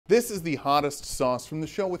This is the hottest sauce from the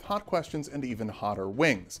show with hot questions and even hotter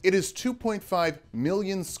wings. It is 2.5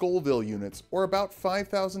 million Scoville units, or about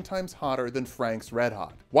 5,000 times hotter than Frank's Red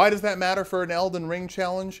Hot. Why does that matter for an Elden Ring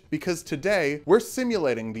challenge? Because today, we're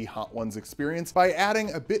simulating the Hot Ones experience by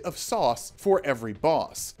adding a bit of sauce for every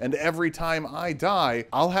boss. And every time I die,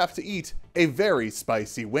 I'll have to eat a very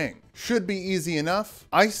spicy wing. Should be easy enough.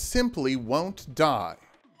 I simply won't die.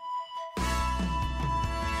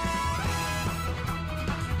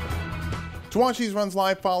 To watch these runs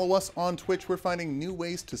live, follow us on Twitch. We're finding new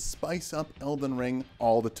ways to spice up Elden Ring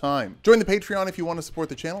all the time. Join the Patreon if you want to support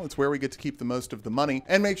the channel. It's where we get to keep the most of the money.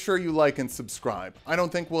 And make sure you like and subscribe. I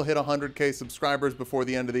don't think we'll hit 100K subscribers before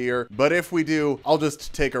the end of the year, but if we do, I'll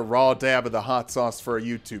just take a raw dab of the hot sauce for a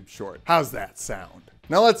YouTube short. How's that sound?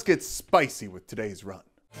 Now let's get spicy with today's run.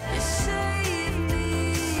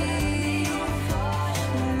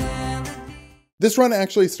 This run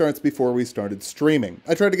actually starts before we started streaming.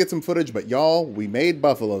 I tried to get some footage, but y'all, we made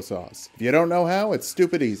buffalo sauce. If you don't know how, it's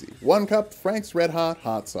stupid easy. 1 cup Frank's Red Hot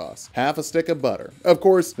hot sauce, half a stick of butter. Of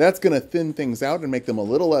course, that's gonna thin things out and make them a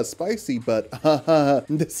little less spicy, but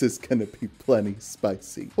this is gonna be plenty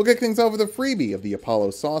spicy. We'll kick things off with a freebie of the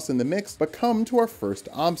Apollo sauce in the mix, but come to our first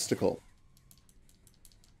obstacle.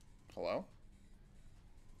 Hello?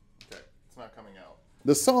 Okay, it's not coming out.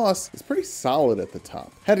 The sauce is pretty solid at the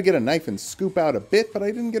top. Had to get a knife and scoop out a bit, but I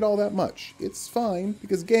didn't get all that much. It's fine,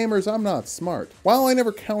 because gamers, I'm not smart. While I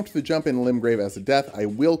never count the jump in Limgrave as a death, I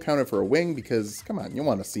will count it for a wing because, come on, you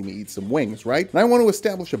want to see me eat some wings, right? And I want to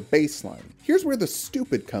establish a baseline. Here's where the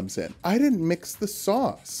stupid comes in. I didn't mix the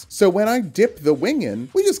sauce. So when I dip the wing in,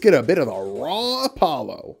 we just get a bit of the raw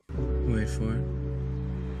Apollo. Wait for it.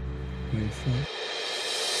 Wait for it.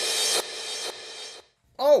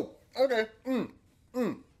 Oh, okay.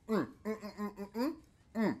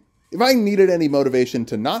 If I needed any motivation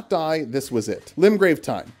to not die, this was it. Limgrave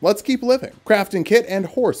time. Let's keep living. Crafting kit and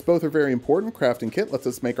horse, both are very important. Crafting kit lets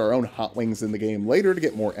us make our own hot wings in the game later to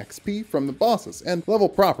get more XP from the bosses and level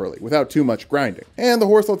properly without too much grinding. And the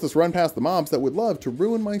horse lets us run past the mobs that would love to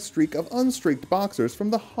ruin my streak of unstreaked boxers from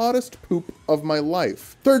the hottest poop of my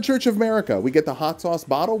life. Third Church of America, we get the hot sauce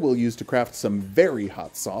bottle we'll use to craft some very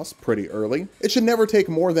hot sauce pretty early. It should never take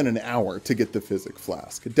more than an hour to get the physic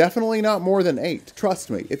flask. Definitely not more than 8. Trust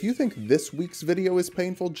me, if you think this week's video is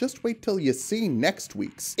painful, just wait till you see next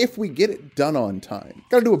week's, if we get it done on time.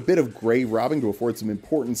 Gotta do a bit of grave robbing to afford some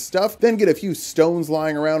important stuff, then get a few stones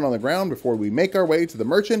lying around on the ground before we make our way to the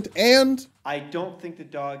merchant, and I don't think the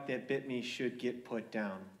dog that bit me should get put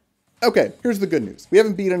down. okay, here's the good news. We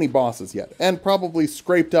haven't beat any bosses yet, and probably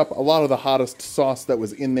scraped up a lot of the hottest sauce that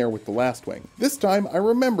was in there with the last wing. This time, I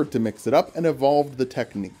remembered to mix it up and evolved the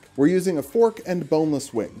technique. We're using a fork and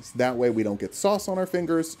boneless wings. That way we don't get sauce on our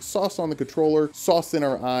fingers, sauce on the controller, sauce in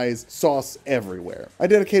our eyes, sauce everywhere. I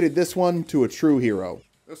dedicated this one to a true hero.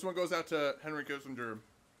 This one goes out to Henry Kissinger.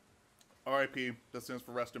 R.I.P. That stands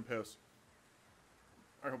for rest in piss.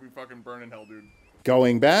 I hope you fucking burn in hell, dude.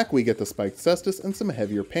 Going back, we get the spiked cestus and some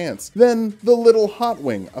heavier pants. Then, the little hot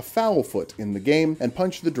wing, a foul foot in the game, and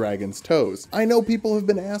punch the dragon's toes. I know people have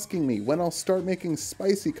been asking me when I'll start making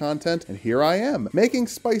spicy content, and here I am, making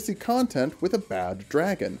spicy content with a bad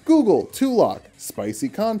dragon. Google Tulok, spicy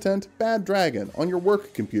content, bad dragon, on your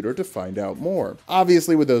work computer to find out more.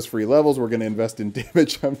 Obviously, with those free levels, we're gonna invest in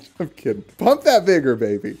damage. I'm kidding. Pump that vigor,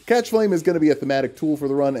 baby. Catch Flame is gonna be a thematic tool for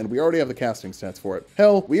the run, and we already have the casting stats for it.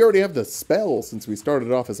 Hell, we already have the spell since we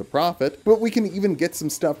started off as a prophet, but we can even get some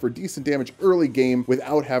stuff for decent damage early game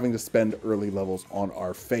without having to spend early levels on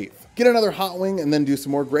our faith. Get another hot wing and then do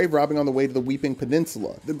some more grave robbing on the way to the Weeping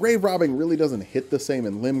Peninsula. The grave robbing really doesn't hit the same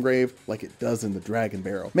in Limgrave like it does in the Dragon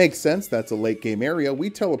Barrow. Makes sense, that's a late game area we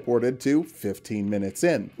teleported to 15 minutes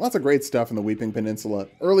in. Lots of great stuff in the Weeping Peninsula.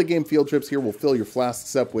 Early game field trips here will fill your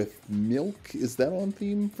flasks up with milk. Is that on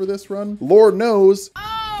theme for this run? Lord knows.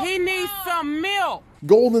 He needs some milk!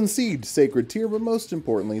 Golden Seed, Sacred Tier, but most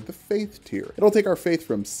importantly, the Faith Tier. It'll take our faith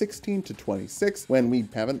from 16 to 26 when we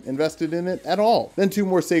haven't invested in it at all. Then 2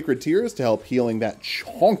 more Sacred Tiers to help healing that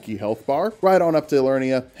chonky health bar. Right on up to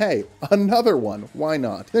Elernia. Hey, another one, why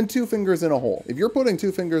not? Then 2 fingers in a hole. If you're putting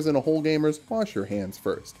 2 fingers in a hole, gamers, wash your hands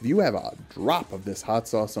first. If you have a drop of this hot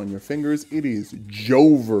sauce on your fingers, it is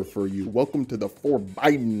Jover for you. Welcome to the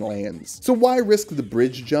Forbidden Lands. So why risk the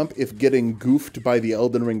bridge jump if getting goofed by the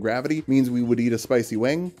Elden Ring gravity means we would eat a spicy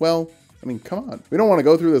wing? Well, I mean, come on. We don't want to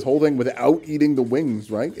go through this whole thing without eating the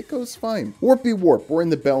wings, right? It goes fine. Warpy Warp, we're in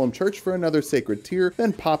the Bellum Church for another sacred tier,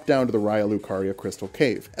 then pop down to the Raya Lucaria Crystal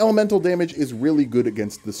Cave. Elemental damage is really good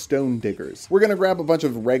against the Stone Diggers. We're gonna grab a bunch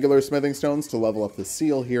of regular smithing stones to level up the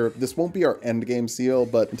seal here. This won't be our endgame seal,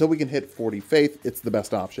 but until we can hit 40 faith, it's the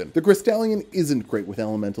best option. The Crystallion isn't great with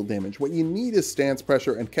elemental damage. What you need is stance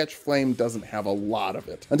pressure, and Catch Flame doesn't have a lot of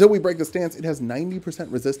it. Until we break the stance, it has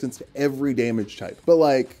 90% resistance to every damage type. But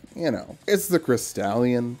like, you know, it's the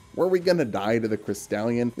Crystallion. Were we gonna die to the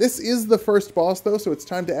Crystallion? This is the first boss though, so it's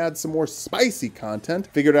time to add some more spicy content.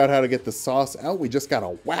 Figured out how to get the sauce out. We just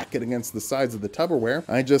gotta whack it against the sides of the Tupperware.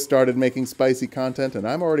 I just started making spicy content and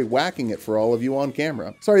I'm already whacking it for all of you on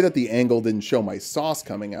camera. Sorry that the angle didn't show my sauce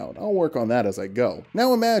coming out. I'll work on that as I go.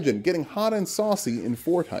 Now imagine getting hot and saucy in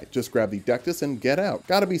Fortnite. Just grab the Dectus and get out.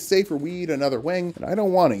 Gotta be safe or we eat another wing, and I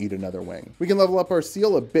don't want to eat another wing. We can level up our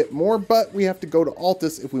seal a bit more, but we have to go to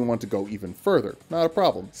Altus if we want to go even further. Not a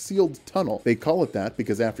problem. Sealed Tunnel. They call it that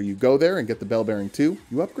because after you go there and get the Bell Bearing 2,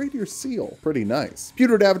 you upgrade your seal. Pretty nice.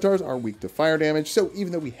 Putrid avatars are weak to fire damage, so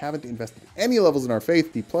even though we haven't invested any levels in our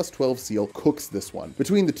faith, the plus 12 seal cooks this one.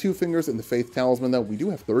 Between the 2 fingers and the faith talisman though, we do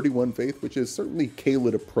have 31 faith, which is certainly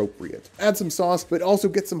Kaled appropriate. Add some sauce, but also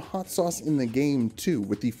get some hot sauce in the game too,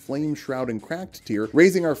 with the Flame Shroud and Cracked tier,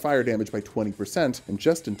 raising our fire damage by 20%, and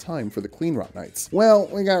just in time for the Clean Rot Knights. Well,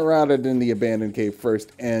 we got routed in the abandoned cave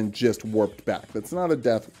first and just warped back. That's not a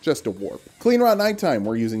death, just a warp. Clean Rot Nighttime,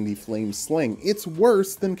 we're using the Flame Sling. It's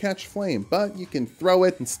worse than Catch Flame, but you can throw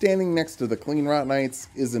it, and standing next to the Clean Rot Knights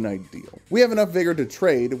isn't ideal. We have enough vigor to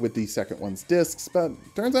trade with the second one's discs, but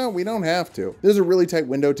turns out we don't have to. There's a really tight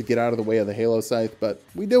window to get out of the way of the Halo Scythe, but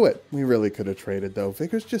we do it. We really could have traded though.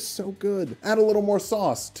 Vigor's just so good. Add a little more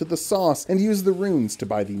sauce to the sauce and use the runes to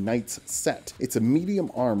buy the Knight's set. It's a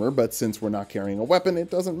medium armor, but since we're not carrying a weapon, it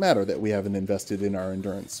doesn't matter that we haven't invested in our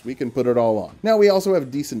endurance. We can put it all on. Now we also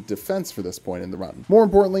have decent defense for this point in the run. More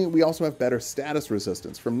importantly, we also have better status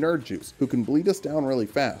resistance from Nerd Juice, who can bleed us down really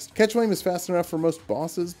fast. Catch Flame is fast enough for most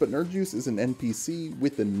bosses, but Nerd Juice is an NPC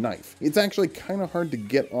with a knife. It's actually kind of hard to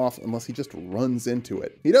get off unless he just runs into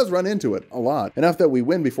it. He does run into it a lot, enough that we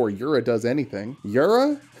win before Yura does anything.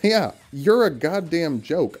 Yura? Yeah, you're a goddamn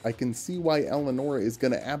joke. I can see why Eleonora is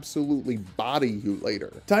gonna absolutely body you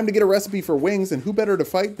later. Time to get a recipe for wings, and who better to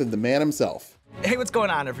fight than the man himself? Hey, what's going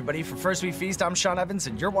on, everybody? For First We Feast, I'm Sean Evans,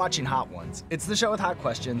 and you're watching Hot Ones. It's the show with hot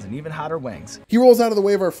questions and even hotter wings. He rolls out of the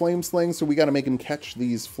way of our flame sling, so we gotta make him catch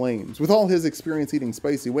these flames. With all his experience eating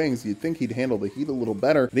spicy wings, you'd think he'd handle the heat a little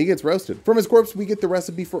better, but he gets roasted. From his corpse, we get the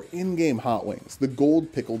recipe for in-game hot wings, the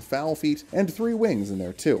gold pickled fowl feet, and 3 wings in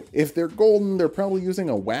there too. If they're golden, they're probably using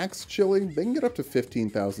a wax chili. They can get up to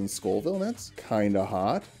 15,000 Scoville, that's kinda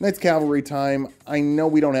hot. Knight's Cavalry time. I know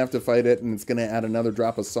we don't have to fight it, and it's gonna add another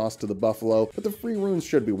drop of sauce to the buffalo, but the free runes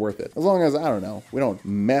should be worth it. As long as, I don't know, we don't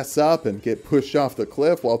mess up and get pushed off the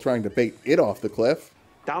cliff while trying to bait it off the cliff.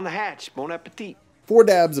 Down the hatch. Bon appetit. 4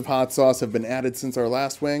 dabs of hot sauce have been added since our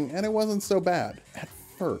last wing, and it wasn't so bad. At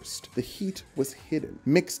first, the heat was hidden,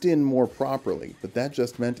 mixed in more properly, but that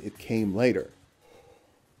just meant it came later.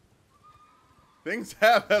 Things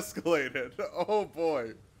have escalated. Oh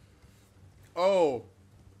boy. Oh,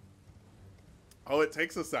 it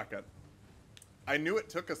takes a second. I knew it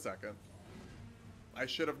took a second. I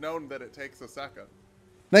should have known that it takes a second.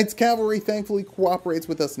 Knight's Cavalry thankfully cooperates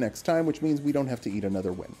with us next time, which means we don't have to eat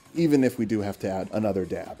another wing, even if we do have to add another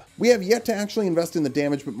dab. We have yet to actually invest in the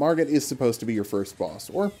damage, but Margit is supposed to be your first boss,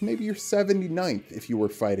 or maybe your 79th if you were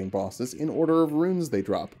fighting bosses in order of runes they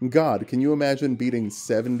drop. God, can you imagine beating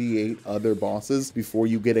 78 other bosses before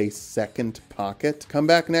you get a second pocket? Come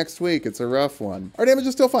back next week, it's a rough one. Our damage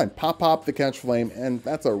is still fine. Pop the Catch Flame, and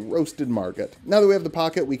that's a roasted Margit. Now that we have the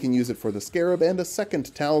pocket, we can use it for the Scarab and a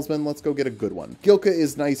second talisman. Let's go get a good one. Gilka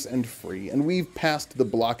is nice and free, and we've passed the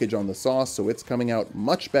blockage on the sauce, so it's coming out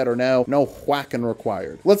much better now. No whacking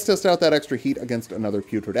required. Let's test out that extra heat against another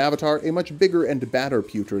putrid avatar, a much bigger and badder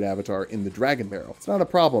putrid avatar in the Dragon Barrel. It's not a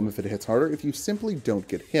problem if it hits harder if you simply don't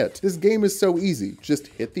get hit. This game is so easy. Just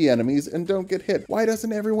hit the enemies and don't get hit. Why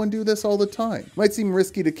doesn't everyone do this all the time? Might seem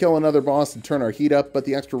risky to kill another boss and turn our heat up, but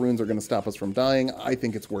the extra runes are going to stop us from dying. I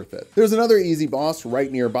think it's worth it. There's another easy boss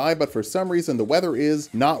right nearby, but for some reason the weather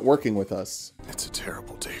is not working with us. It's a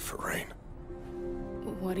terrible day for rain.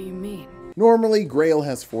 What do you mean? Normally, Grail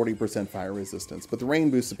has 40% fire resistance, but the rain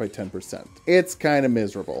boosts it by 10%. It's kind of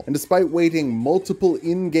miserable, and despite waiting multiple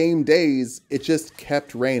in-game days, it just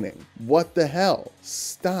kept raining. What the hell?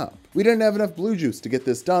 Stop. We didn't have enough blue juice to get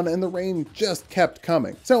this done, and the rain just kept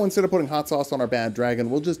coming. So instead of putting hot sauce on our bad dragon,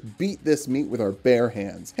 we'll just beat this meat with our bare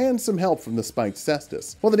hands, and some help from the spiked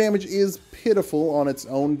cestus. While the damage is pitiful on its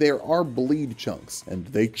own, there are bleed chunks, and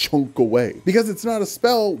they chunk away. Because it's not a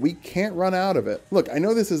spell, we can't run out of it. Look, I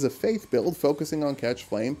know this is a faith build focusing on catch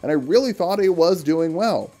flame, and I really thought it was doing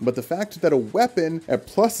well, but the fact that a weapon at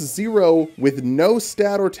 +0 with no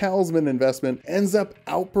stat or talisman investment ends up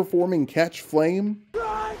outperforming catch flame.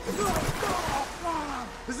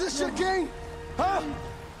 Is this your game? Huh?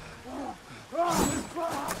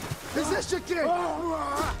 Is this your game?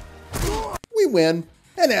 We win.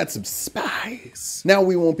 And add some spice. Now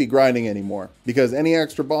we won't be grinding anymore, because any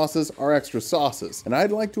extra bosses are extra sauces, and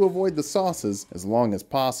I'd like to avoid the sauces as long as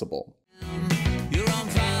possible.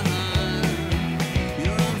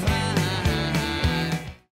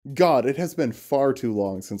 God, it has been far too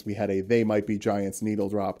long since we had a They Might Be Giants needle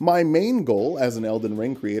drop. My main goal as an Elden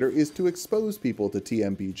Ring creator is to expose people to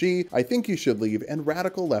TMBG, I think you should leave, and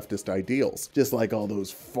radical leftist ideals. Just like all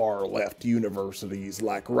those far left universities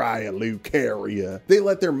like Raya Lucaria. They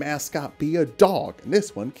let their mascot be a dog, and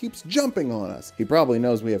this one keeps jumping on us. He probably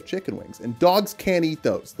knows we have chicken wings, and dogs can't eat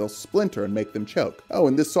those. They'll splinter and make them choke. Oh,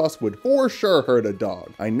 and this sauce would for sure hurt a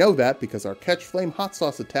dog. I know that because our catch flame hot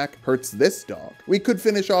sauce attack hurts this dog. We could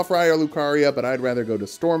finish off Raya Lucaria, but I'd rather go to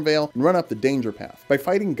Stormvale and run up the danger path. By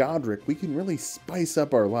fighting Godric, we can really spice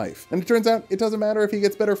up our life. And it turns out it doesn't matter if he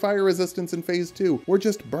gets better fire resistance in phase 2. We're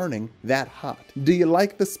just burning that hot. Do you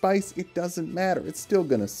like the spice? It doesn't matter. It's still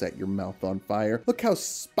gonna set your mouth on fire. Look how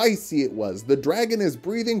spicy it was. The dragon is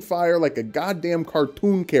breathing fire like a goddamn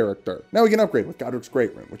cartoon character. Now we can upgrade with Godric's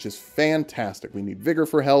Great Rune, which is fantastic. We need Vigor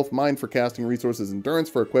for health, Mind for casting resources, Endurance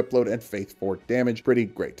for equip load, and Faith for damage. Pretty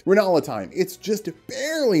great. Renala time. It's just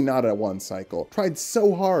barely not a one cycle. Tried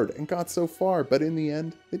so hard and got so far, but in the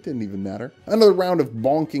end, it didn't even matter. Another round of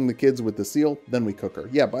bonking the kids with the seal, then we cook her.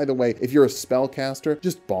 Yeah, by the way, if you're a spellcaster,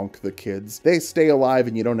 just bonk the kids. They stay alive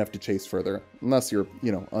and you don't have to chase further. Unless you're,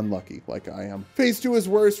 unlucky like I am. Phase 2 is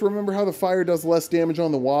worse. Remember how the fire does less damage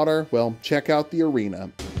on the water? Well, check out the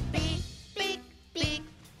arena.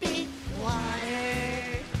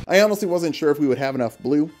 I honestly wasn't sure if we would have enough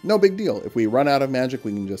blue. No big deal. If we run out of magic,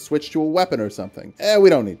 we can just switch to a weapon or something. We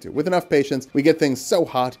don't need to. With enough patience, we get things so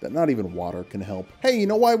hot that not even water can help. Hey, you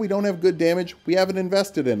know why we don't have good damage? We haven't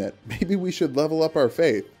invested in it. Maybe we should level up our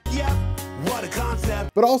faith. What a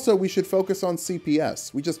concept. But also, we should focus on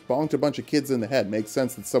CPS. We just bonked a bunch of kids in the head. Makes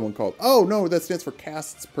sense that someone called, oh no, that stands for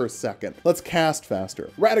casts per second. Let's cast faster.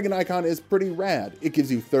 Radigan Icon is pretty rad. It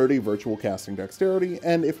gives you 30 virtual casting dexterity,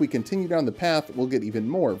 and if we continue down the path, we'll get even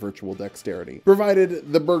more virtual dexterity.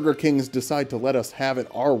 Provided the Burger Kings decide to let us have it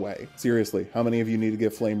our way. Seriously, how many of you need to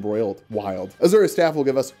get flame broiled? Wild. Azura's Staff will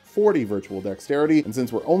give us 40 virtual dexterity, and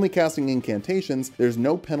since we're only casting incantations, there's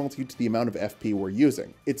no penalty to the amount of FP we're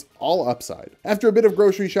using. It's all upside. After a bit of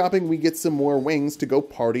grocery shopping, we get some more wings to go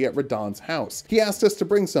party at Radahn's house. He asked us to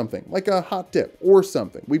bring something, like a hot dip or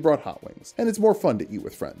something. We brought hot wings, and it's more fun to eat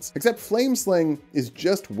with friends. Except Flame Sling is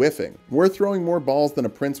just whiffing. We're throwing more balls than a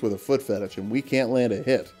prince with a foot fetish, and we can't land a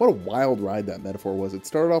hit. What a wild ride that metaphor was. It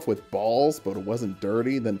started off with balls, but it wasn't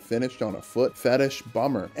dirty, then finished on a foot fetish.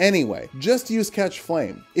 Bummer. Anyway, just use Catch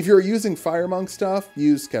Flame. If you're using Fire Monk stuff,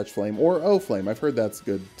 use Catch Flame or O Flame. I've heard that's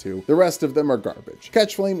good too. The rest of them are garbage.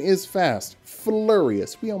 Catch Flame is fast,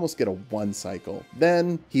 flurious. We almost get a one cycle.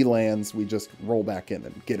 Then he lands, we just roll back in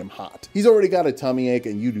and get him hot. He's already got a tummy ache,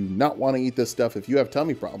 and you do not want to eat this stuff if you have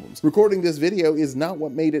tummy problems. Recording this video is not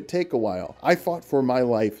what made it take a while. I fought for my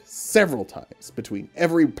life several times between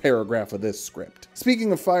every paragraph of this script.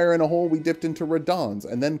 Speaking of fire in a hole, we dipped into Radahn's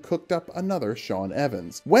and then cooked up another Sean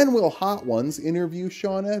Evans. When will Hot Ones interview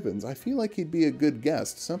Sean Evans? I feel like he'd be a good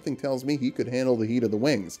guest. Something tells me he could handle the heat of the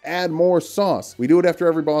wings. Add more sauce. We do it after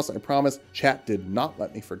every boss, I promise. Chat did not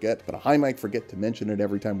let me forget, but I might forget to mention it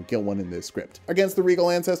every time we kill one in this script. Against the Regal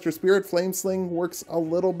Ancestor Spirit, Flame Sling works a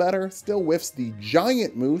little better. Still whiffs the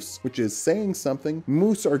giant moose, which is saying something.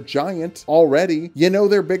 Moose are giant already. You know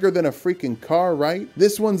they're bigger than a freaking car, right?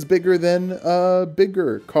 This one's bigger than a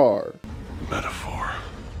bigger car. Metaphor.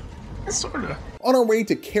 Sorta. On our way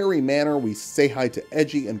to Carey Manor, we say hi to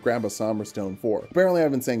Edgy and grab a Somber Stone 4. Apparently I've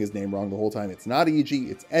been saying his name wrong the whole time. It's not Edgy,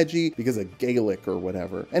 it's Edgy because of Gaelic or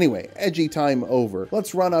whatever. Anyway, Edgy time over.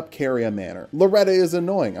 Let's run up Carey Manor. Loretta is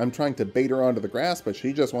annoying. I'm trying to bait her onto the grass, but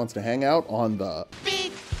she just wants to hang out on the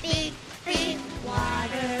Big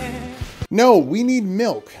water. No, we need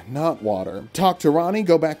milk, not water. Talk to Ronnie,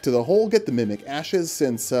 go back to the hole, get the mimic ashes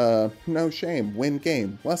since, no shame, win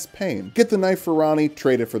game, less pain. Get the knife for Ronnie,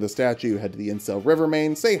 trade it for the statue, head to the Incel River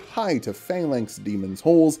main, say hi to Phalanx Demon's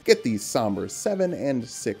Holes, get these somber 7 and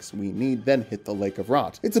 6 we need, then hit the Lake of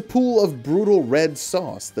Rot. It's a pool of brutal red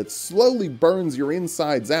sauce that slowly burns your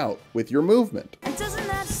insides out with your movement. Doesn't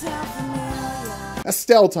that sound familiar?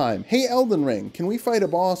 Estelle time. Hey Elden Ring, can we fight a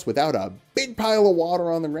boss without a big pile of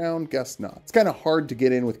water on the ground? Guess not. It's kind of hard to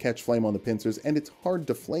get in with Catch Flame on the pincers, and it's hard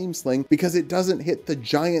to flame sling because it doesn't hit the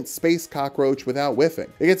giant space cockroach without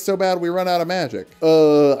whiffing. It gets so bad we run out of magic.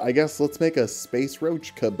 I guess let's make a space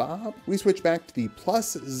roach kebab? We switch back to the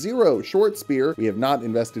 +0 short spear. We have not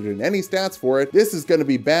invested in any stats for it. This is gonna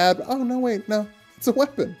be bad. Oh no, wait, no. It's a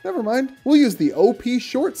weapon. Never mind. We'll use the OP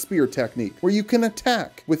short spear technique, where you can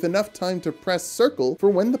attack with enough time to press circle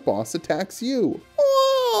for when the boss attacks you.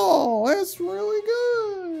 Oh, that's really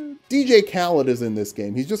good. DJ Khaled is in this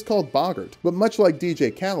game. He's just called Boggart. But much like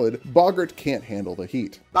DJ Khaled, Boggart can't handle the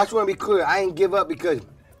heat. I just want to be clear. I ain't give up because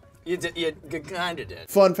You kinda did.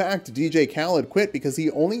 Fun fact, DJ Khaled quit because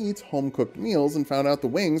he only eats home-cooked meals and found out the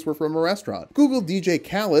wings were from a restaurant. Google DJ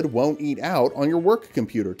Khaled won't eat out on your work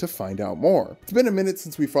computer to find out more. It's been a minute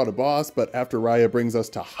since we fought a boss, but after Raya brings us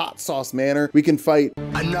to Hot Sauce Manor, we can fight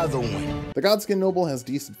Another one. The Godskin Noble has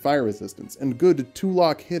decent fire resistance and good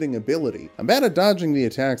Tulok hitting ability. I'm bad at dodging the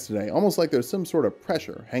attacks today, almost like there's some sort of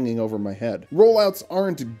pressure hanging over my head. Rollouts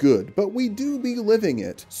aren't good, but we do be living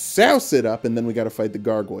it. Souse it up and then we gotta fight the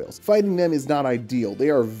gargoyles. Fighting them is not ideal. They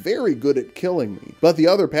are very good at killing me. But the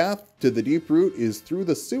other path to the deep root is through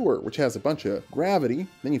the sewer, which has a bunch of gravity.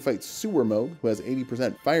 Then you fight Sewer Mode, who has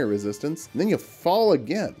 80% fire resistance. And then you fall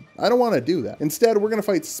again. I don't want to do that. Instead, we're gonna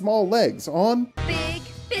fight Small Legs on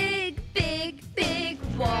Big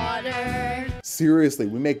water. Seriously,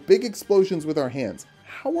 we make big explosions with our hands.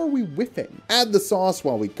 How are we whiffing? Add the sauce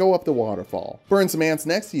while we go up the waterfall. Burn some ants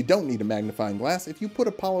next. You don't need a magnifying glass. If you put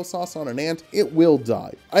Apollo sauce on an ant, it will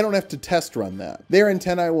die. I don't have to test run that. Their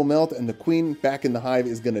antennae will melt and the queen back in the hive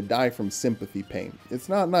is gonna die from sympathy pain. It's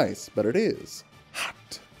not nice, but it is hot.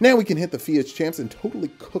 Now we can hit the Fiat champs and totally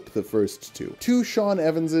cook the first two. 2 Sean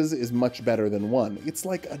Evanses is much better than 1. It's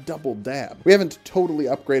like a double dab. We haven't totally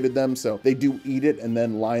upgraded them, so they do eat it, and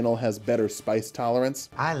then Lionel has better spice tolerance.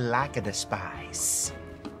 I like it a spice.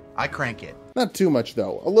 I crank it. Not too much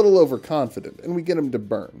though, a little overconfident, and we get him to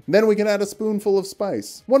burn. Then we can add a spoonful of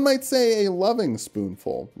spice. One might say a loving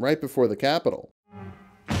spoonful, right before the capital.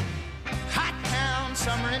 Hot town,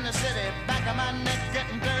 summer in the city, back of my neck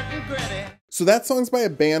getting dirt and gritty. So that song's by a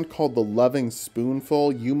band called The Loving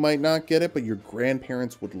Spoonful. You might not get it, but your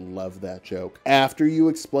grandparents would love that joke. After you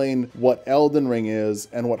explain what Elden Ring is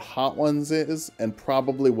and what Hot Ones is, and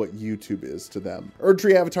probably what YouTube is to them.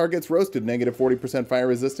 Erdtree Avatar gets roasted, negative 40% fire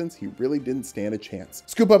resistance. He really didn't stand a chance.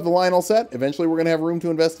 Scoop up the Lionel set. Eventually we're gonna have room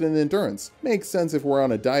to invest in endurance. Makes sense if we're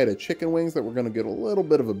on a diet of chicken wings that we're gonna get a little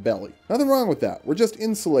bit of a belly. Nothing wrong with that. We're just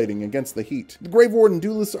insulating against the heat. The Grave Warden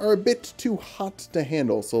duelists are a bit too hot to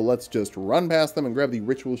handle, so let's just run past them and grab the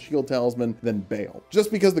Ritual Shield Talisman, then bail.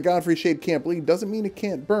 Just because the Godfrey Shade can't bleed doesn't mean it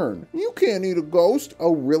can't burn. You can't eat a ghost.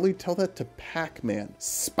 Oh really? Tell that to Pac-Man.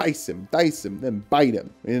 Spice him, dice him, then bite him.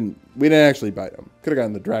 We didn't actually bite him. Could have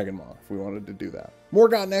gotten the Dragon Maw if we wanted to do that.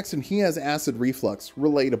 Morgot next, and he has acid reflux.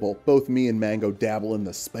 Relatable. Both me and Mango dabble in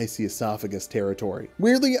the spicy esophagus territory.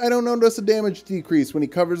 Weirdly, I don't notice a damage decrease when he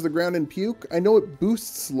covers the ground in puke. I know it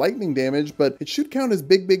boosts lightning damage, but it should count as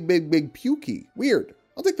big pukey. Weird.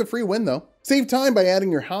 I'll take the free win though. Save time by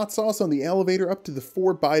adding your hot sauce on the elevator up to the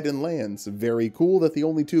 4 Biden lands. Very cool that the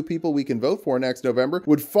only 2 people we can vote for next November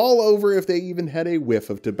would fall over if they even had a whiff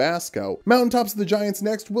of Tabasco. Mountaintops of the Giants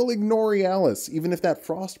next. We'll ignore Realis, even if that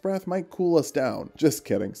frost breath might cool us down. Just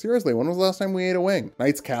kidding. Seriously, when was the last time we ate a wing?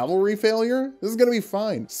 Knight's Cavalry failure? This is gonna be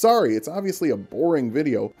fine. Sorry, it's obviously a boring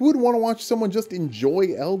video. Who would want to watch someone just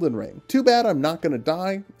enjoy Elden Ring? Too bad I'm not gonna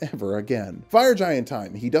die ever again. Fire Giant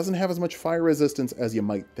time. He doesn't have as much fire resistance as you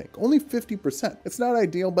might think. Only 50%. It's not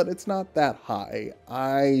ideal, but it's not that high,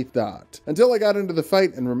 I thought. Until I got into the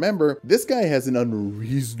fight, and remember, this guy has an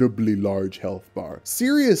unreasonably large health bar.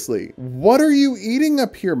 Seriously, what are you eating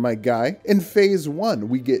up here, my guy? In phase 1,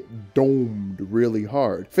 we get domed really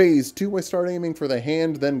hard. Phase 2, I start aiming for the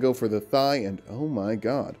hand, then go for the thigh, and oh my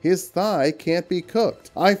god, his thigh can't be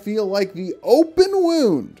cooked. I feel like the open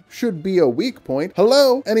wound should be a weak point.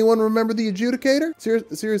 Hello? Anyone remember the adjudicator?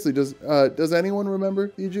 Seriously, does anyone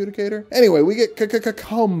remember the adjudicator? Anyway, we get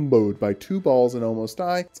comboed by 2 balls and almost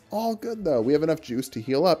die. It's all good though. We have enough juice to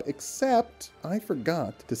heal up, except I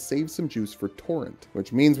forgot to save some juice for Torrent,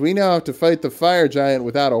 which means we now have to fight the fire giant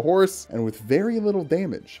without a horse and with very little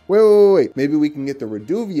damage. Wait. Maybe we can get the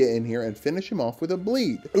Reduvia in here and finish him off with a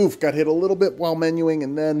bleed. Oof, got hit a little bit while menuing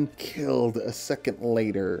and then killed a second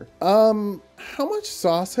later. How much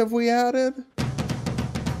sauce have we added?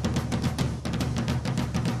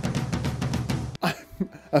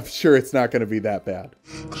 I'm sure it's not going to be that bad.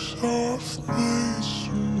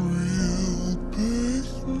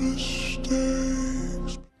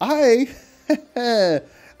 I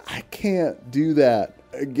can't do that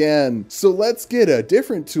again. So let's get a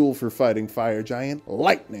different tool for fighting fire giant,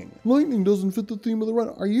 lightning. Lightning doesn't fit the theme of the run.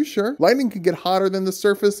 Are you sure? Lightning can get hotter than the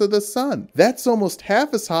surface of the sun. That's almost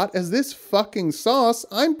half as hot as this fucking sauce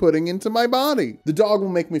I'm putting into my body. The dog will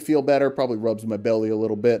make me feel better, probably rubs my belly a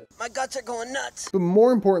little bit. My guts are going nuts. But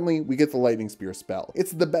more importantly, we get the lightning spear spell.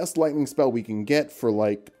 It's the best lightning spell we can get for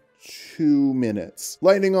like 2 minutes.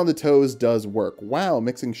 Lightning on the toes does work. Wow,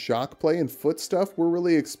 mixing shock play and foot stuff, we're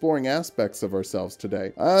really exploring aspects of ourselves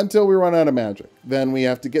today. Until we run out of magic. Then we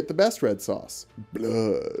have to get the best red sauce.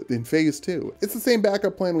 Blood in phase 2. It's the same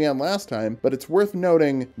backup plan we had last time, but it's worth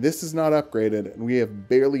noting this is not upgraded and we have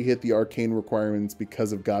barely hit the arcane requirements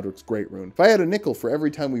because of Godric's Great Rune. If I had a nickel for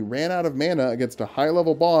every time we ran out of mana against a high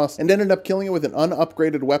level boss and ended up killing it with an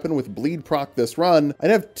unupgraded weapon with bleed proc this run,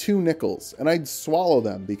 I'd have 2 nickels and I'd swallow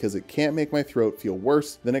them because it can't make my throat feel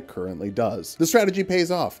worse than it currently does. The strategy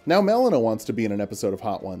pays off. Now Melina wants to be in an episode of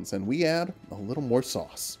Hot Ones, and we add a little more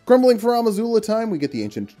sauce. Crumbling for Amazula time, we get the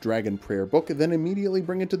Ancient Dragon Prayer Book, then immediately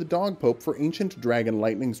bring it to the Dog Pope for Ancient Dragon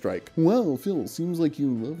Lightning Strike. Well, Phil, seems like you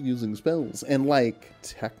love using spells. And like,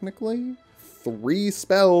 technically, 3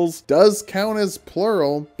 spells does count as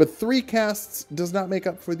plural, but 3 casts does not make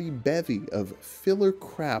up for the bevy of filler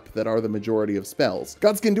crap that are the majority of spells.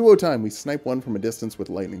 Godskin Duo time, we snipe one from a distance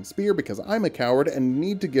with Lightning Spear because I'm a coward and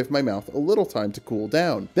need to give my mouth a little time to cool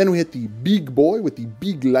down. Then we hit the big boy with the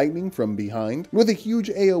big lightning from behind. With a huge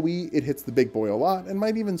AoE, it hits the big boy a lot and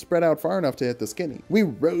might even spread out far enough to hit the skinny. We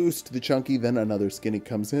roast the chunky, then another skinny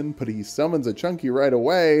comes in, but he summons a chunky right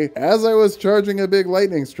away as I was charging a big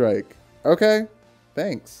lightning strike. Okay,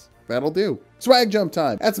 thanks. That'll do. Swag jump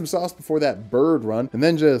time. Add some sauce before that bird run, and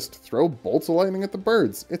then just throw bolts of lightning at the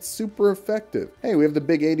birds. It's super effective. Hey, we have the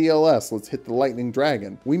big ADLS. Let's hit the lightning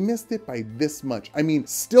dragon. We missed it by this much. I mean,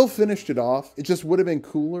 still finished it off. It just would have been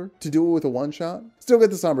cooler to do it with a one-shot. Still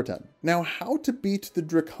get the Somber 10. Now, how to beat the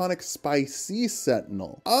Draconic Spicy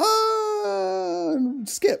Sentinel?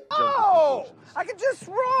 Skip. Oh! I can just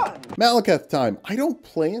run! Malekith time. I don't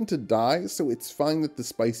plan to die, so it's fine that the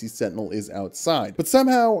Spicy Sentinel is outside. But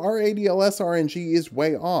somehow our ADLS RNG is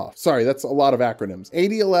way off. Sorry, that's a lot of acronyms.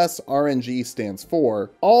 ADLS RNG stands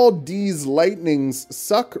for all D's lightnings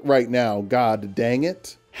suck right now, god dang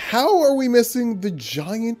it. How are we missing the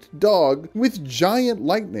giant dog with giant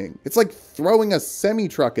lightning? It's like throwing a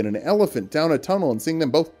semi-truck and an elephant down a tunnel and seeing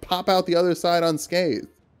them both pop out the other side unscathed.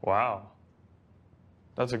 Wow.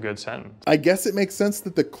 That's a good sentence. I guess it makes sense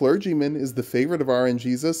that the clergyman is the favorite of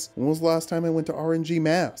RNGesus. When was the last time I went to RNG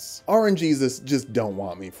Mass? RNGesus just don't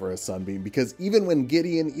want me for a sunbeam because even when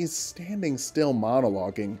Gideon is standing still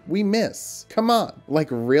monologuing, we miss. Come on, like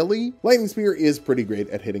really? Lightning Spear is pretty great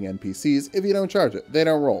at hitting NPCs if you don't charge it. They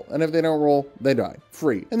don't roll, and if they don't roll, they die.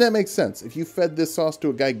 Free. And that makes sense. If you fed this sauce to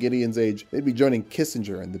a guy Gideon's age, they'd be joining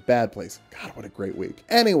Kissinger in The Bad Place. God, what a great week.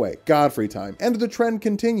 Anyway, Godfrey time. And the trend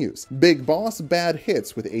continues. Big boss, bad hits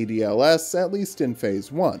with ADLS, at least in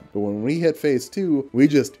phase 1. But when we hit phase 2, we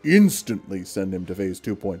just instantly send him to phase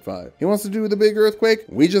 2.5. He wants to do the big earthquake,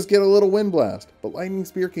 we just get a little wind blast. But Lightning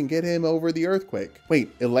Spear can get him over the earthquake. Wait,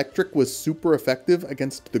 electric was super effective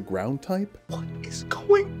against the ground type? What is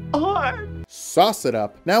going on? Sauce it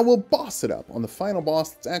up. Now we'll boss it up on the final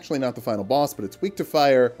boss. It's actually not the final boss, but it's weak to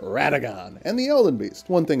fire, Radagon, and the Elden Beast,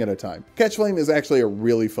 one thing at a time. Catch Flame is actually a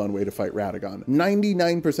really fun way to fight Radagon.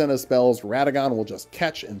 99% of spells, Radagon will just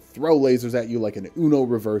catch and throw lasers at you like an Uno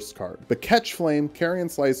reverse card. But Catch Flame, Carrion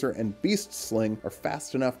Slicer, and Beast Sling are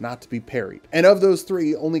fast enough not to be parried. And of those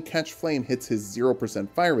 3, only Catch Flame hits his 0%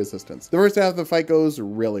 fire resistance. The first half of the fight goes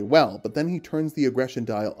really well, but then he turns the aggression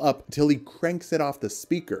dial up until he cranks it off the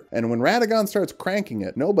speaker. And when Radagon starts cranking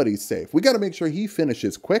it, nobody's safe. We gotta make sure he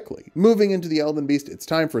finishes quickly. Moving into the Elden Beast, it's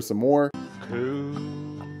time for some more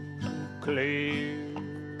Cool, clear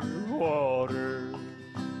water.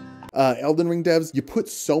 Elden Ring devs, you put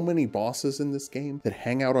so many bosses in this game that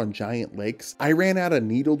hang out on giant lakes. I ran out of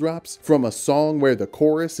needle drops from a song where the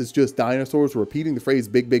chorus is just dinosaurs repeating the phrase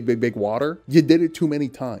big, big, big, big water. You did it too many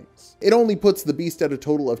times. It only puts the beast at a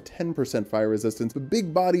total of 10% fire resistance, but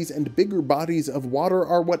big bodies and bigger bodies of water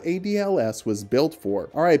are what ADLS was built for.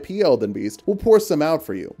 RIP Elden Beast, we'll pour some out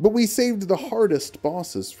for you. But we saved the hardest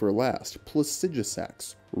bosses for last.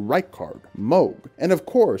 Placidusax, Rykard, Moog, and of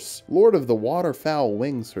course, Lord of the Waterfowl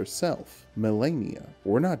Wings herself, Melania.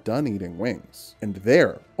 We're not done eating wings, and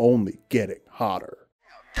they're only getting hotter.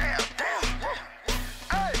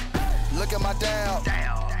 Look at my dab.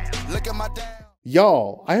 Look at my dab.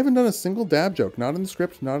 Y'all, I haven't done a single dab joke, not in the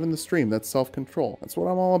script, not in the stream. That's self-control. That's what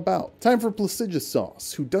I'm all about. Time for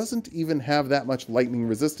Placidusax, who doesn't even have that much lightning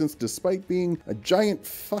resistance despite being a giant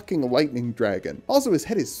fucking lightning dragon. Also, his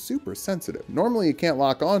head is super sensitive. Normally you can't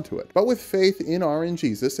lock onto it, but with faith in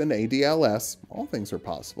RNGesus and ADLS, all things are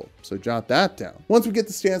possible. So jot that down. Once we get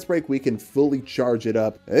the stance break, we can fully charge it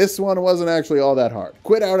up. This one wasn't actually all that hard.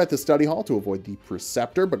 Quit out at the study hall to avoid the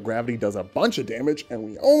Preceptor, but gravity does a bunch of damage and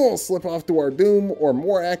we almost slip off to our doom. Or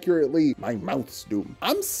more accurately, my mouth's doom.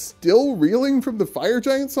 I'm still reeling from the fire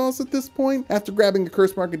giant sauce at this point. After grabbing the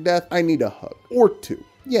curse mark of death, I need a hug. Or two.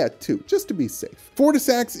 Yeah, two, just to be safe.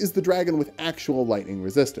 Fortisax is the dragon with actual lightning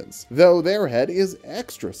resistance, though their head is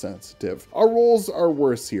extra sensitive. Our rolls are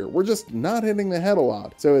worse here. We're just not hitting the head a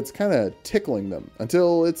lot, so it's kind of tickling them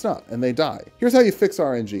until it's not, and they die. Here's how you fix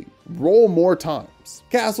RNG. Roll more times.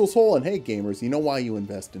 Castle Soul, and hey gamers, you know why you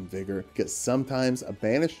invest in Vigor? Because sometimes a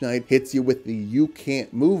Banished Knight hits you with the you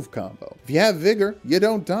can't move combo. If you have Vigor, you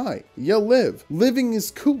don't die, you live. Living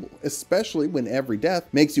is cool, especially when every death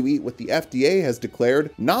makes you eat what the FDA has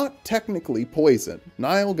declared not technically poison.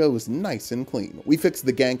 Nile goes nice and clean. We fix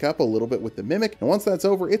the gank up a little bit with the Mimic, and once that's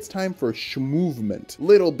over, it's time for movement.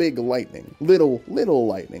 Little big lightning, little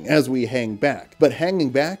lightning as we hang back. But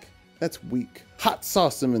hanging back, that's weak. Hot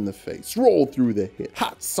sauce him in the face, roll through the hit,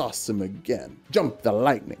 hot sauce him again, jump the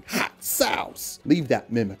lightning, hot sauce. Leave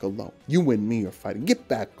that Mimic alone. You and me are fighting, get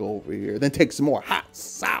back over here, then take some more hot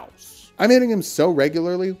sauce. I'm hitting him so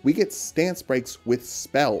regularly, we get stance breaks with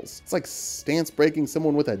spells. It's like stance breaking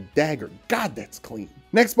someone with a dagger. God, that's clean.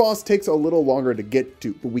 Next boss takes a little longer to get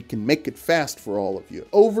to, but we can make it fast for all of you.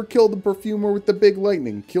 Overkill the perfumer with the big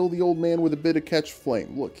lightning. Kill the old man with a bit of catch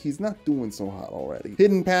flame. Look, he's not doing so hot already.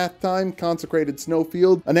 Hidden path time, consecrated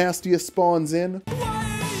snowfield. Anastia spawns in.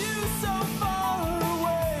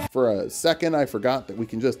 For a second, I forgot that we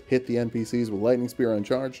can just hit the NPCs with Lightning Spear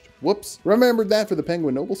uncharged. Whoops. Remembered that for the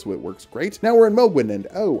Penguin Noble, so it works great. Now we're in Mogwin, and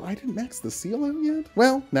oh, I didn't max the seal out yet?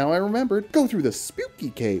 Well, now I remembered. Go through the spooky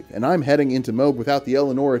cave, and I'm heading into Moog without the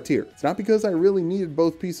Eleonora Tear. It's not because I really needed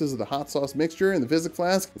both pieces of the hot sauce mixture and the Physic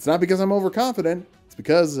Flask. It's not because I'm overconfident. It's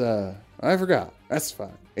because, I forgot. That's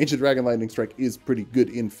fine. Ancient Dragon Lightning Strike is pretty good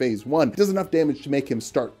in phase 1. It does enough damage to make him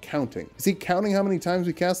start counting. Is he counting how many times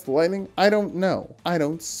we cast the lightning? I don't know. I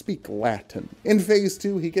don't speak Latin. In phase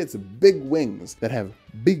 2, he gets big wings that have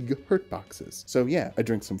big hurt boxes. So yeah, I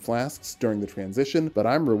drink some flasks during the transition, but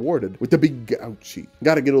I'm rewarded with the big ouchie.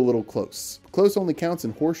 Gotta get a little close. Close only counts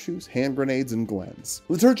in horseshoes, hand grenades, and glens.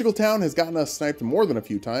 Liturgical Town has gotten us sniped more than a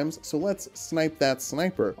few times, so let's snipe that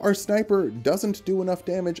sniper. Our sniper doesn't do enough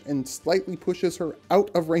damage and slightly pushes her out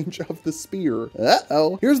of range of the spear.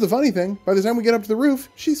 Uh-oh. Here's the funny thing. By the time we get up to the roof,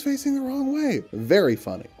 she's facing the wrong way. Very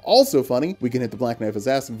funny. Also funny, we can hit the Black Knife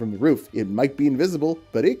Assassin from the roof. It might be invisible,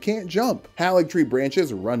 but it can't jump. Haligtree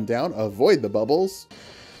branches run down, avoid the bubbles.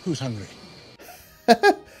 Who's hungry?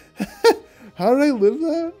 How did I live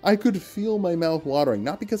that? I could feel my mouth watering,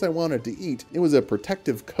 not because I wanted to eat. It was a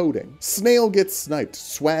protective coating. Snail gets sniped,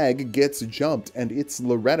 Swag gets jumped, and it's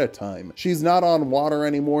Loretta time. She's not on water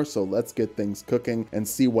anymore, so let's get things cooking and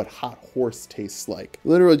see what Hot Horse tastes like.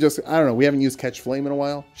 Literally just, I don't know, we haven't used Catch Flame in a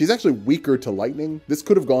while. She's actually weaker to lightning. This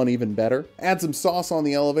could have gone even better. Add some sauce on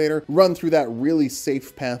the elevator, run through that really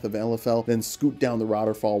safe path of LFL, then scoot down the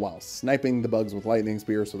waterfall while sniping the bugs with Lightning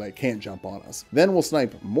Spear so they can't jump on us. Then we'll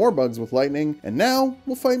snipe more bugs with lightning, and now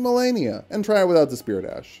we'll fight Melania and try it without the Spear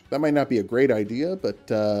Dash. That might not be a great idea, but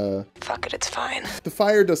fuck it, it's fine. The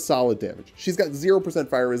fire does solid damage. She's got 0%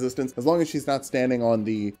 fire resistance as long as she's not standing on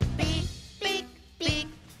the...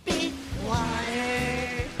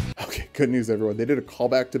 Okay, Good news, everyone. They did a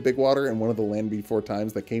callback to Big Water in one of the Land Before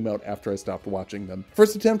times that came out after I stopped watching them.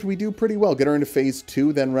 First attempt, we do pretty well. Get her into phase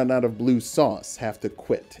 2, then run out of blue sauce. Have to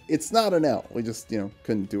quit. It's not an L. We just,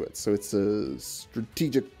 couldn't do it. So it's a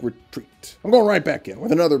strategic retreat. I'm going right back in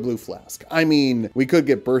with another blue flask. I mean, we could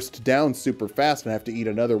get burst down super fast and have to eat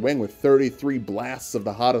another wing with 33 blasts of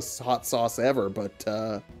the hottest hot sauce ever, but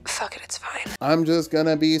fuck it, it's fine. I'm just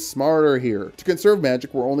gonna be smarter here. To conserve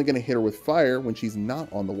magic, we're only gonna hit her with fire when she's not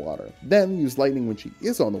on the water. Then use lightning when she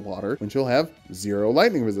is on the water, when she'll have 0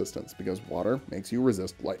 lightning resistance, because water makes you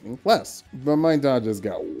resist lightning less. But my dodges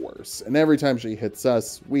got worse, and every time she hits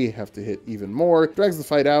us, we have to hit even more. Drags the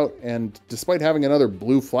fight out, and despite having another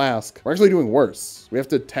blue flask, we're actually doing worse. We have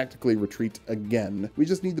to tactically retreat again. We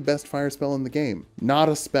just need the best fire spell in the game. Not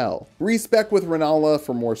a spell. Respec with Renala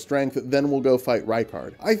for more strength, then we'll go fight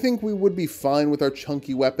Rykard. I think we would be fine with our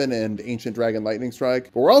chunky weapon and Ancient Dragon Lightning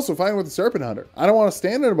Strike, but we're also fine with the Serpent Hunter. I don't want to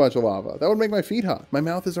stand in a bunch of lava. That would make my feet hot. My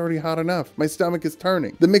mouth is already hot enough. My stomach is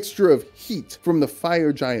turning. The mixture of heat from the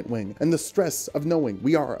fire giant wing and the stress of knowing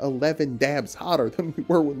we are 11 dabs hotter than we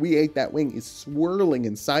were when we ate that wing is swirling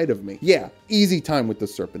inside of me. Yeah, easy time with the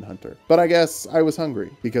Serpent Hunter. But I guess I was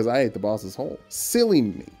hungry because I ate the boss's whole. Silly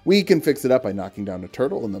me. We can fix it up by knocking down a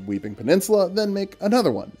turtle in the Weeping Peninsula, then make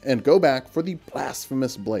another one and go back for the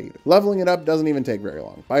blasphemous blade. Leveling it up doesn't even take very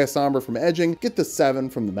long. Buy a somber from edging, get the 7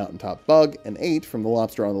 from the mountaintop bug, an 8 from the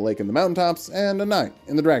lobster on the lake in the mountaintops, and a 9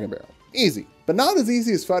 in the dragon barrel. Easy. But not as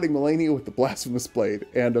easy as fighting Melania with the Blasphemous Blade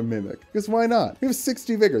and a Mimic. Because why not? We have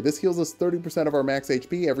 60 Vigor. This heals us 30% of our max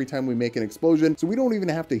HP every time we make an explosion, so we don't even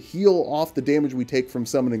have to heal off the damage we take from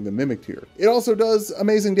summoning the Mimic here. It also does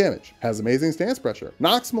amazing damage, has amazing stance pressure,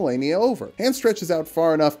 knocks Melania over, and stretches out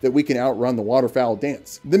far enough that we can outrun the waterfowl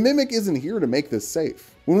dance. The Mimic isn't here to make this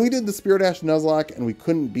safe. When we did the Spirit Ash Nuzlocke and we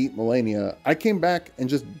couldn't beat Melania, I came back and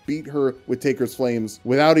just beat her with Taker's Flames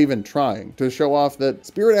without even trying, to show off that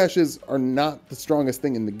Spirit Ashes are not the strongest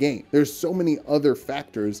thing in the game. There's so many other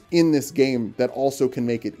factors in this game that also can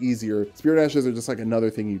make it easier. Spirit Ashes are just like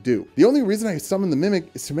another thing you do. The only reason I summoned the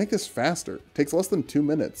Mimic is to make this faster. It takes less than 2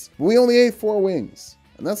 minutes. But we only ate 4 wings.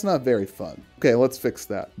 And that's not very fun. Okay, let's fix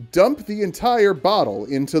that. Dump the entire bottle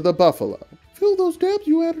into the buffalo. Phil, those dabs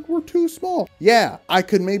you added were too small. Yeah, I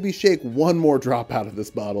could maybe shake 1 more drop out of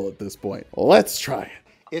this bottle at this point. Let's try it.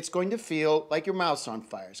 It's going to feel like your mouth's on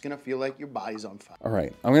fire. It's going to feel like your body's on fire. All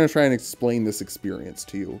right, I'm going to try and explain this experience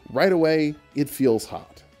to you. Right away, it feels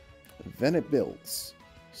hot. Then it builds.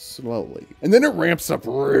 Slowly. And then it ramps up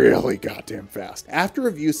really goddamn fast. After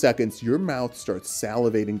a few seconds, your mouth starts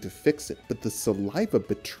salivating to fix it, but the saliva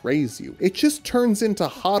betrays you. It just turns into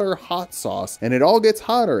hotter hot sauce, and it all gets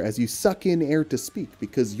hotter as you suck in air to speak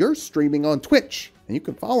because you're streaming on Twitch. And you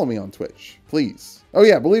can follow me on Twitch, please. Oh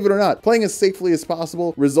yeah, believe it or not, playing as safely as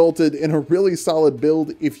possible resulted in a really solid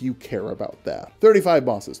build if you care about that. 35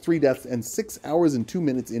 bosses, 3 deaths, and 6 hours and 2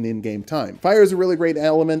 minutes in-game time. Fire is a really great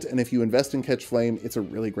element, and if you invest in Catch Flame, it's a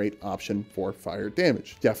really great option for fire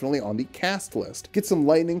damage. Definitely on the cast list. Get some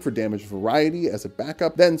lightning for damage variety as a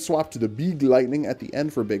backup, then swap to the big lightning at the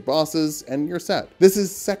end for big bosses, and you're set. This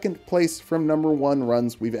is 2nd place from #1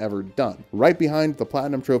 runs we've ever done, right behind the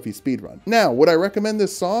Platinum Trophy speedrun. Now, would I recommend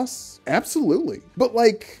this sauce? Absolutely. But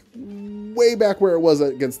like way back where it was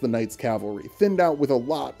against the Knights Cavalry, thinned out with a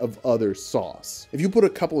lot of other sauce. If you put a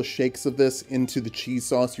couple of shakes of this into the cheese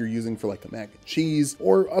sauce you're using for like a mac and cheese,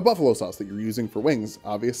 or a buffalo sauce that you're using for wings,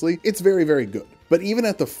 obviously, it's very, very good. But even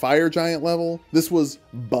at the fire giant level, this was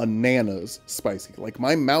bananas spicy. Like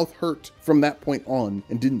my mouth hurt from that point on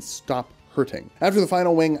and didn't stop hurting. After the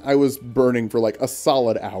final wing, I was burning for like a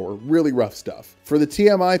solid hour. Really rough stuff. For the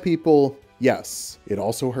TMI people, yes, it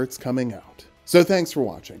also hurts coming out. So thanks for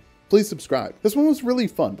watching. Please subscribe. This one was really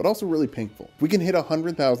fun, but also really painful. If we can hit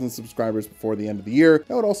 100,000 subscribers before the end of the year,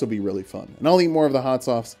 that would also be really fun. And I'll eat more of the hot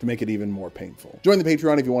sauce to make it even more painful. Join the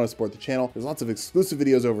Patreon if you want to support the channel. There's lots of exclusive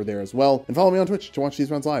videos over there as well. And follow me on Twitch to watch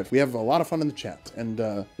these runs live. We have a lot of fun in the chat, and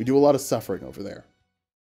we do a lot of suffering over there.